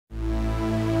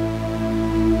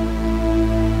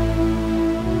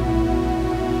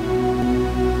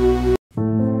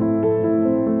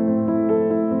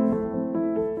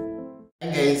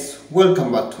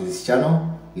welcome back to this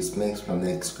channel. It's Max from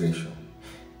MEXCREATION.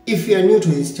 If you are new to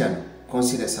this channel,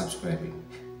 consider subscribing.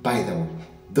 By the way,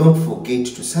 don't forget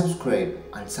to subscribe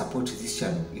and support this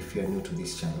channel if you are new to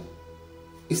this channel.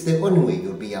 It's the only way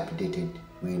you'll be updated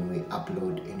when we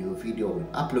upload a new video or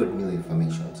upload new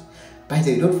informations. By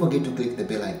the way, don't forget to click the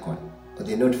bell icon or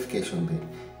the notification bell.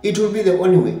 It will be the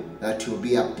only way that you'll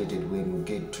be updated when we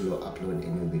get to upload a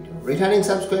new video. Returning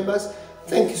subscribers,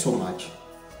 thank you so much.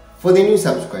 For the new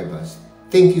subscribers,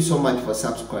 thank you so much for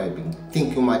subscribing.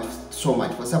 Thank you so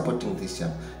much for supporting this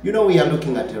channel. You know we are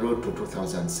looking at a road to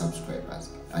 2,000 subscribers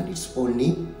and it's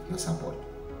only your support.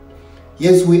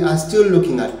 Yes, we are still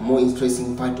looking at more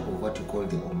interesting part of what you call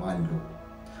the Oman law.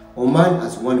 Oman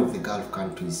as one of the Gulf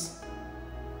countries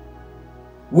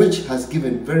which has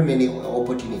given very many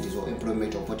opportunities or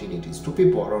employment opportunities to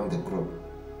people around the globe,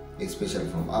 especially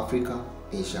from Africa,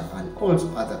 Asia and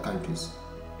also other countries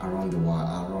around the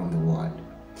world.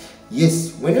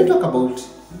 Yes, when you talk about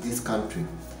this country,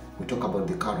 we talk about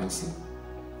the currency.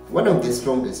 One of the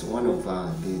strongest, one of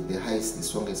the highest, the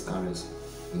strongest currency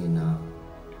in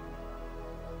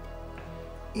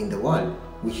the world,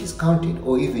 which is counted,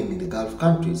 or even in the Gulf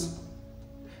countries.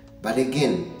 But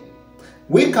again,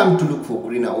 we come to look for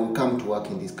greener, or we come to work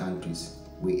in these countries.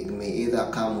 We may either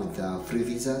come with free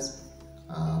visas,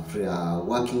 free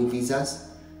working visas,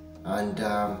 and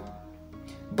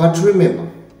but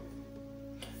remember,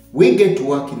 we get to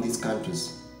work in these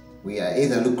countries. We are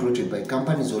either recruited by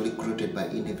companies or recruited by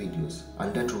individuals,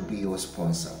 and that will be your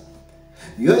sponsor.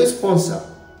 Your sponsor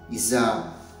is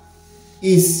the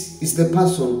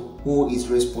person who is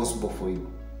responsible for you.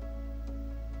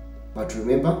 But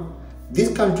remember,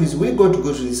 these countries, we go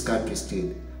to these countries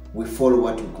still, we follow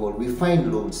what we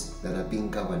find laws that are being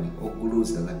governed, or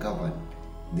rules that are governed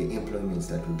the employments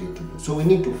that we get to do. So we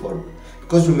need to follow.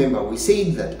 Because remember, we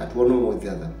said that at one or the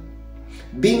other,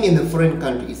 being in the foreign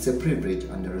country is a privilege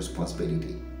and a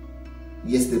responsibility.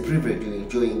 Yes, the privilege you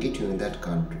enjoy in getting in that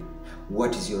country.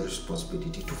 What is your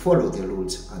responsibility? To follow the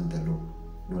rules and the law,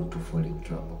 not to fall in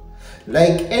trouble.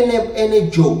 Like any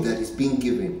job that is being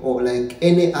given, or like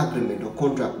any agreement or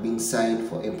contract being signed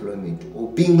for employment or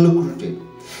being recruited,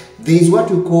 there is what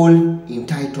we call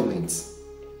entitlements.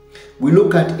 We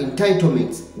look at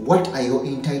entitlements. What are your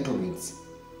entitlements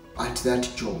at that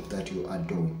job that you are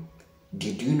doing?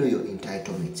 Did you know your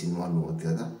entitlements in one way or the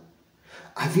other?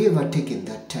 Have you ever taken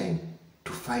that time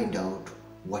to find out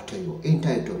what are your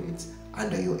entitlements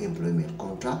under your employment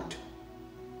contract?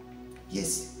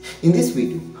 Yes, in this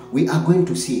video, we are going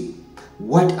to see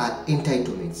what are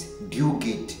entitlements do you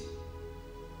get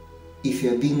if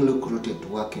you are being recruited to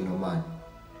work in Oman.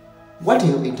 What are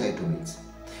your entitlements?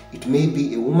 It may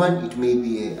be a woman, it may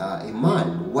be a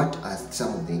man. What are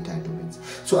some of the entitlements?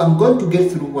 So I'm going to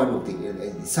get through one of the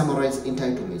summarized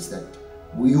entitlements that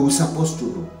you're supposed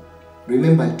to do.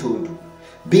 Remember, I told you,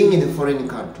 being in a foreign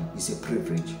country is a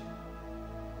privilege.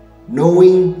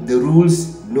 Knowing the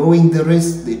rules, knowing the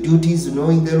rest, the duties,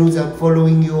 knowing the rules and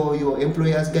following your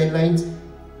employer's guidelines,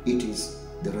 it is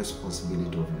the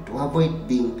responsibility of you to avoid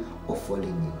being or falling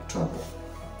in trouble.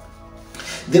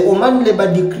 The Oman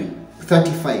Labor Decree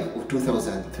 35 of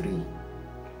 2003,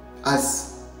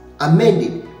 as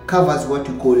amended, covers what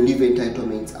we call leave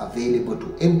entitlements available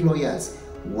to employees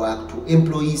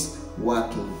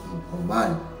working in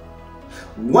Oman.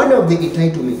 One of the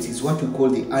entitlements is what we call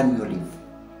the annual leave.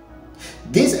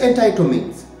 This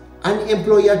entitlement, an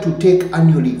employer to take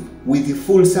annual leave with the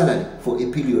full salary for a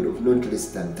period of not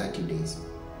less than 30 days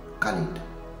calendar.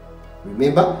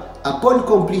 Remember, upon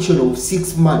completion of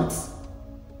 6 months,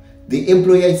 the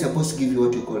employer is supposed to give you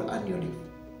what you call annual leave.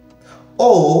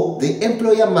 Or the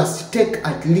employer must take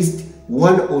at least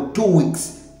 1 or 2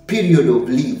 weeks period of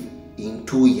leave in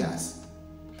 2 years.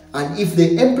 And if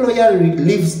the employer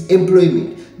leaves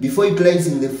employment before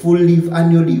utilizing the full leave,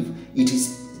 annual leave, it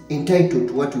is entitled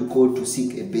to what we call to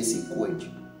seek a basic wage.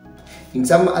 In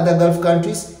some other Gulf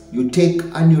countries, you take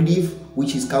annual leave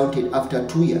which is counted after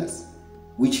 2 years,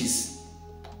 which is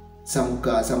some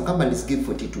companies give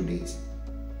 42 days.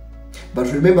 But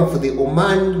remember, for the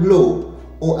Oman law,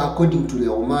 or according to the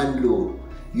Oman law,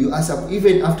 you are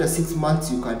even after 6 months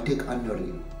you can take annual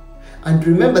leave. And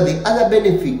remember, the other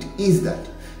benefit is that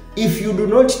if you do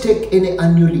not take any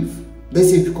annual leave, let's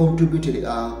say if you completed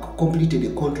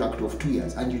a contract of 2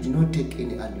 years and you do not take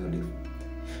any annual leave,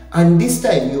 and this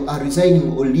time you are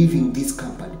resigning or leaving this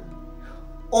company,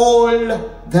 all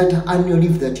that annual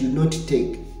leave that you not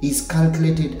take is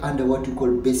calculated under what you call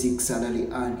basic salary,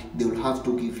 and they will have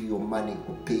to give you your money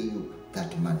or pay you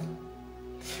that money.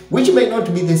 which may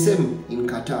not be the same in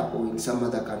Qatar or in some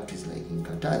other countries. Like in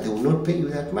Qatar, they will not pay you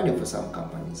that money for some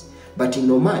companies. But in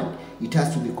Oman, it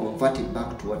has to be converted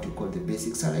back to what you call the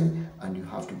basic salary, and you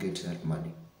have to get that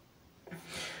money.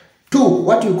 2,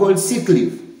 what you call sick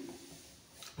leave.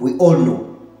 We all know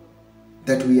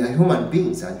that we are human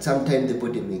beings, and sometimes the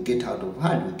body may get out of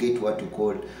hand. We get what we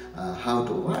call out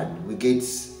of hand. We get,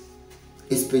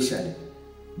 especially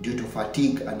due to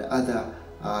fatigue and other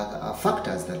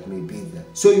factors that may be there.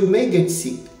 So you may get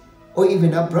sick, or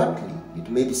even abruptly. It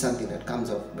may be something that comes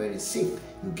out very sick,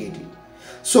 you get it.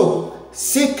 So,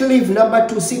 sick leave, number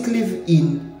 2, sick leave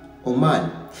in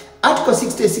Oman. Article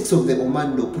 66 of the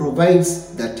Oman law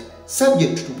provides that,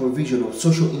 subject to provision of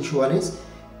social insurance,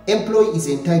 employee is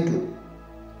entitled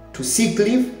to sick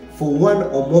leave for 1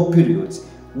 or more periods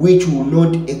which will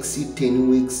not exceed 10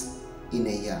 weeks in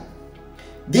a year.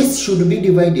 This should be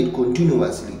divided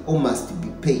continuously or must be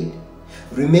paid.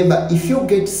 Remember, if you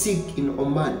get sick in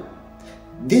Oman,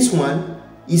 this one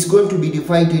is going to be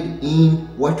divided in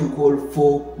what we call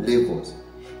 4 levels.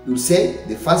 You say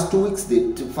the first 2 weeks,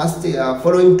 the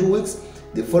following 2 weeks,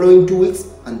 the following 2 weeks,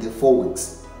 and the 4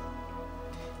 weeks.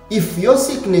 If your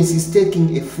sickness is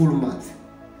taking a full month,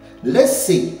 let's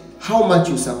say how much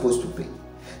you're supposed to pay.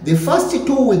 The first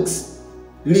 2 weeks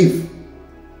leave,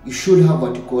 you should have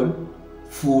what you call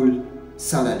full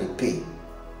salary pay.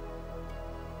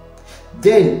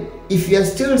 Then, if you are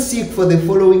still sick for the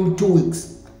following 2 weeks,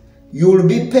 you will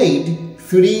be paid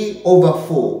 3/4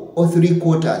 or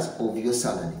 3/4 of your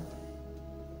salary.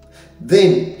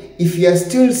 Then, if you are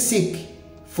still sick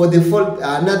for the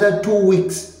another 2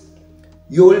 weeks,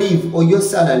 your leave or your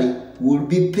salary will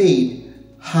be paid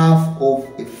half of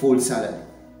a full salary.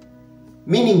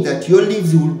 Meaning that your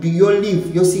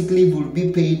sick leave will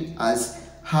be paid as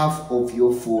half of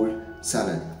your full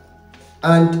salary.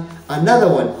 And another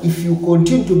one, if you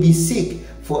continue to be sick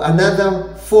for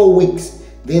another 4 weeks,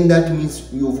 then that means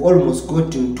you've almost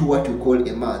gotten to what we call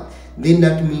a month. Then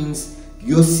that means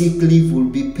your sick leave will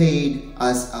be paid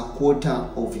as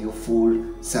 1/4 of your full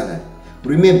salary.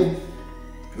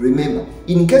 Remember,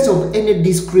 in case of any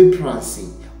discrepancy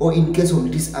or in case of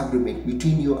disagreement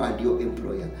between you and your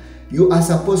employer, you are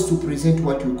supposed to present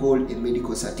what we call a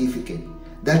medical certificate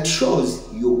that shows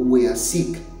you were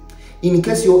sick. In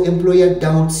case your employer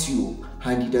doubts you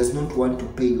and he does not want to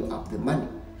pay you up the money,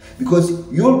 because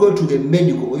you'll go to the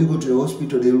medical or you go to the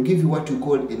hospital, they will give you what we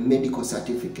call a medical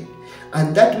certificate.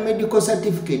 And that medical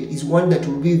certificate is one that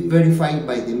will be verified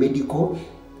by the medical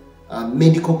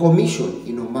commission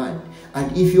in Oman.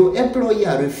 And if your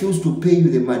employer refuses to pay you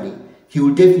the money, he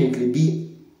will definitely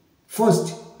be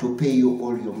forced to pay you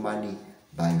all your money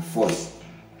by force.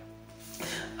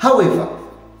 However,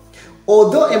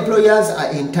 although employers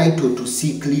are entitled to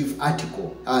sick leave,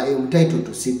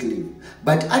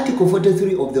 but Article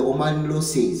 43 of the Oman law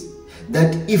says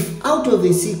that if out of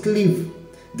the sick leave,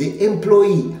 the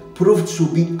employee proved to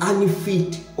be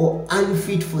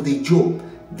unfit for the job,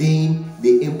 then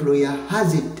the employer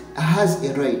has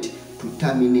a right to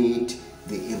terminate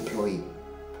the employee.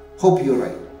 Hope you're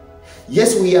right.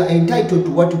 Yes, we are entitled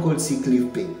to what we call sick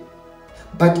leave pay,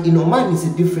 but in Oman it's a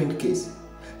different case.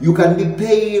 You can be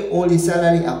paid all the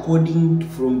salary according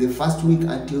from the first week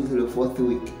until the 4th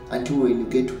week, until when you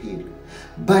get healed.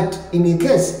 But in a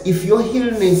case, if your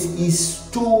illness is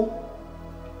too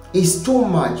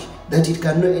much that it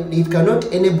cannot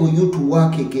enable you to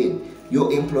work again,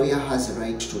 your employer has a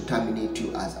right to terminate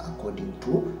you as according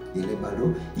to the labor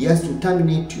law. He has to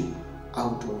terminate you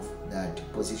out of that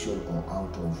position or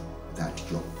out of that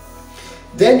job.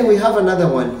 Then we have another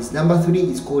one. Is number 3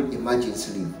 is called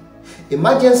emergency leave.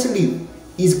 Emergency leave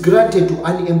is granted to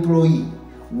an employee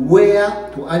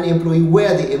where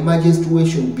the emergency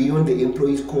situation beyond the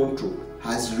employee's control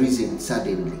has risen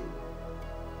suddenly.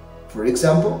 For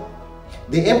example,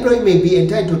 the employee may be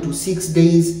entitled to 6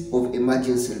 days of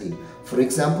emergency leave. For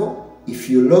example, if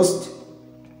you lost,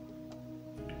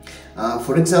 we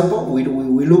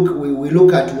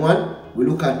look at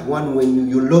one when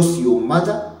you lost your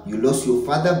mother, you lost your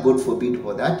father, God forbid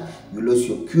for that, you lost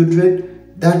your children.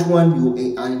 That one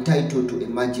you are entitled to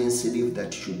emergency leave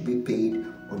that should be paid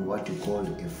on what you call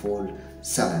a full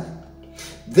salary.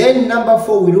 Then number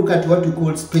 4, we look at what we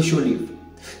call special leave.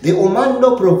 The Oman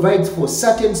law provides for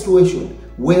certain situations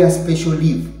where special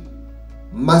leave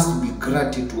must be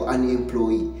granted to an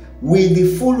employee with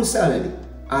the full salary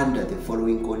under the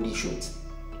following conditions.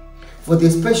 For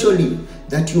the special leave,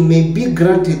 that you may be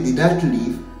granted that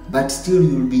leave, but still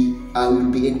you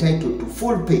will be entitled to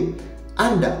full pay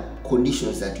under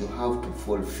conditions that you have to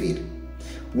fulfill.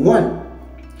 1,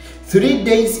 3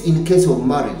 days in case of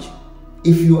marriage.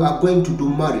 If you are going to do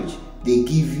marriage, they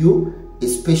give you a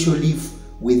special leave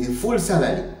with a full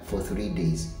salary for 3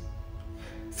 days.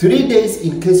 3 days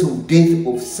in case of death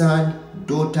of son,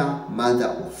 daughter, mother,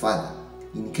 or father.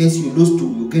 In case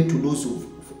you get to lose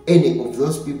any of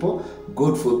those people,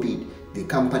 God forbid, the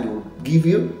company will give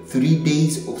you 3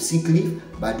 days of sick leave,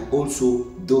 but also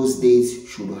those days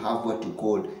should have what you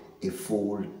call a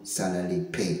full salary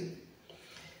pay.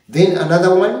 Then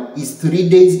another one is 3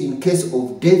 days in case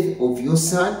of death of your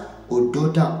son or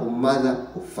daughter or mother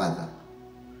or father.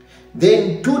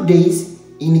 Then 2 days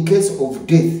in case of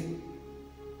death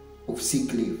of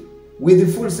sick leave with the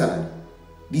full salary.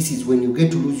 This is when you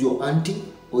get to lose your auntie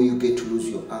or you get to lose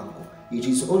your uncle. It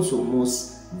is also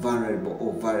most vulnerable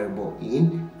or variable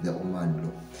in the Oman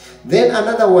law. Then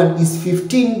another one is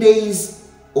 15 days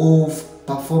of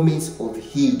performance of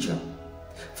hijab.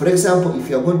 For example, if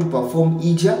you are going to perform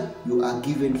hijab, you are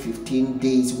given 15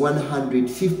 days,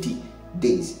 150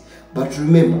 days. But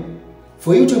remember,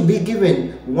 for you to be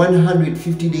given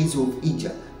 150 days of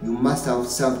hijab, you must have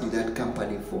served that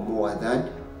company for more than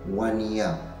 1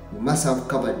 year. You must have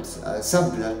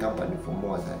served that company for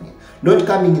more than a year. Not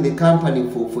coming in the company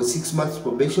for 6 months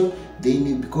probation,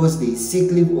 then because there is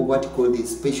sick leave or what you call the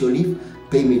special leave,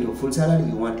 payment of full salary,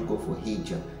 you want to go for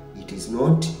hijab. It is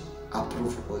not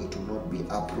approved, or it will not be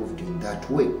approved in that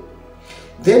way.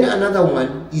 Then another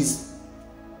one is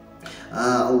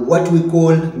what we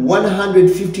call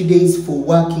 150 days for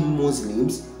working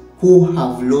Muslims who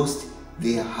have lost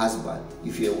their husband.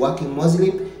 If you're a working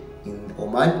Muslim in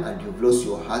Oman and you've lost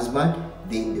your husband,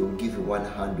 then they will give you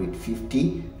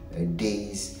 150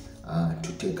 days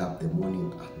to take up the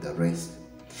mourning and the rest.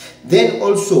 Then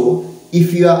also,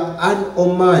 if you are an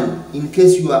Oman, in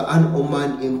case you are an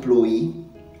Oman employee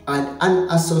and an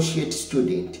associate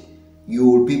student, you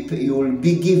will be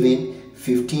given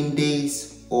 15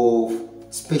 days of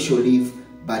special leave,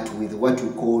 but with what we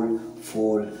call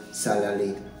full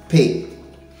salary pay.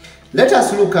 Let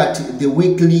us look at the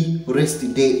weekly rest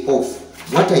day off.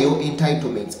 What are your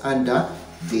entitlements under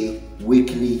the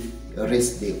weekly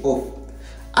rest day off?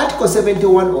 Article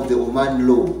 71 of the Oman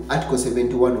law, Article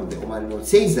 71 of the Oman law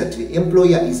says that the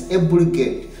employer is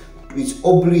obliged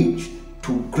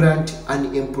to grant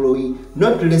an employee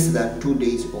not less than 2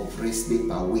 days of rest day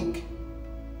per week.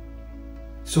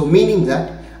 So meaning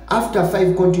that after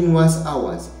 5 continuous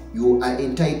hours, you are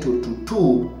entitled to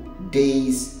 2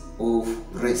 days of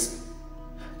rest.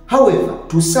 However,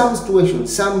 to some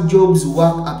situations, some jobs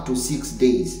work up to 6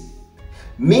 days,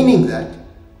 meaning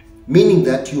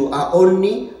that you are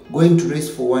only going to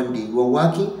rest for 1 day. You are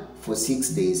working for 6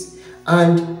 days.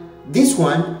 And this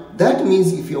one, that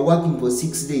means if you're working for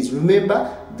 6 days, remember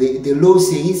the law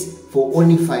says for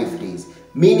only 5 days,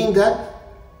 meaning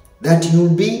that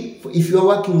you'll be, if you are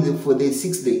working for the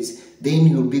 6 days, then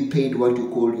you'll be paid what you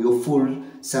call your full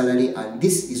salary, and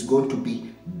this is going to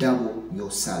be double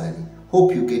your salary.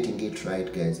 Hope you're getting it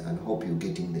right, guys, and hope you're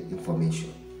getting the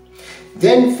information.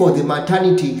 Then for the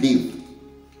maternity leave,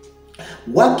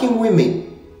 working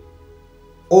women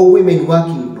or women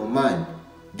working in Oman,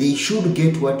 they should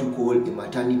get what you call a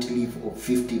maternity leave of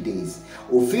 50 days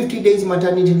or 50 days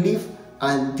maternity leave,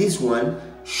 and this one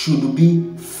should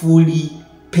be fully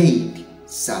paid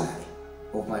salary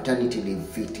of maternity leave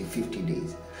 50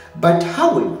 days. But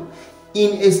however,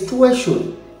 in a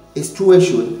situation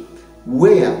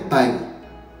whereby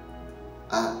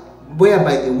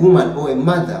a woman or a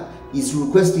mother is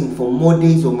requesting for more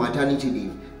days of maternity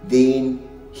leave, then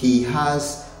he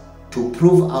has to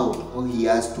prove out, or he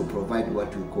has to provide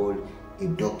what we call a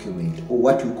document, or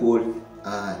what we call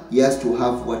he has to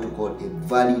have what we call a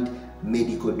valid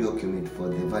medical document for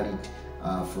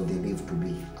the leave to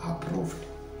be approved.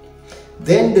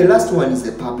 Then the last one is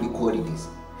the public holidays.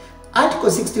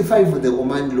 Article 65 of the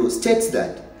Oman law states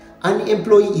that an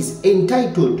employee is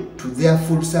entitled to their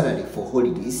full salary for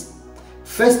holidays,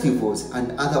 festivals,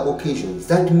 and other occasions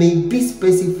that may be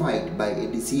specified by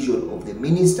a decision of the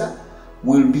minister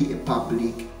will be a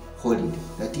public holiday.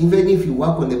 That even if you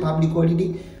work on the public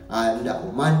holiday under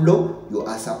Oman law, you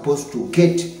are supposed to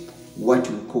get what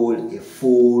we call a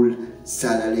full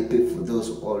salary pay for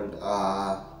those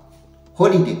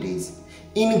holiday days.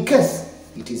 In case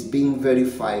it is being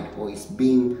verified or is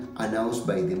being announced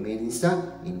by the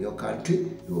minister in your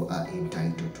country, you are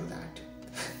entitled to that.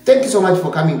 Thank you so much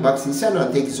for coming back to this channel,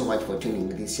 and thank you so much for tuning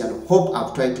in this channel. Hope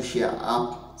I've tried to share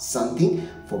up something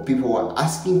for people who are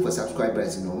asking, for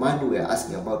subscribers in Oman. We are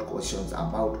asking about questions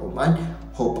about Oman.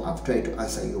 Hope I've tried to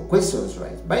answer your questions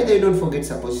right. By the way, don't forget to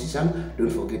support this channel. Don't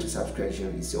forget to subscribe.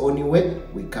 It's the only way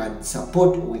we can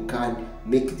support, we can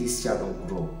make this channel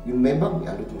grow. You remember, we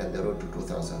are looking at the road to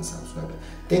 2,000 subscribers.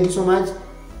 Thank you so much.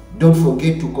 Don't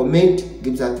forget to comment,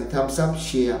 give us a thumbs up,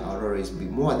 share. I'll always be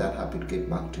more than happy to get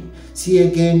back to you. See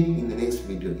you again in the next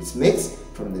video. It's Mex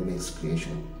from the Mex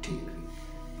Creation TV.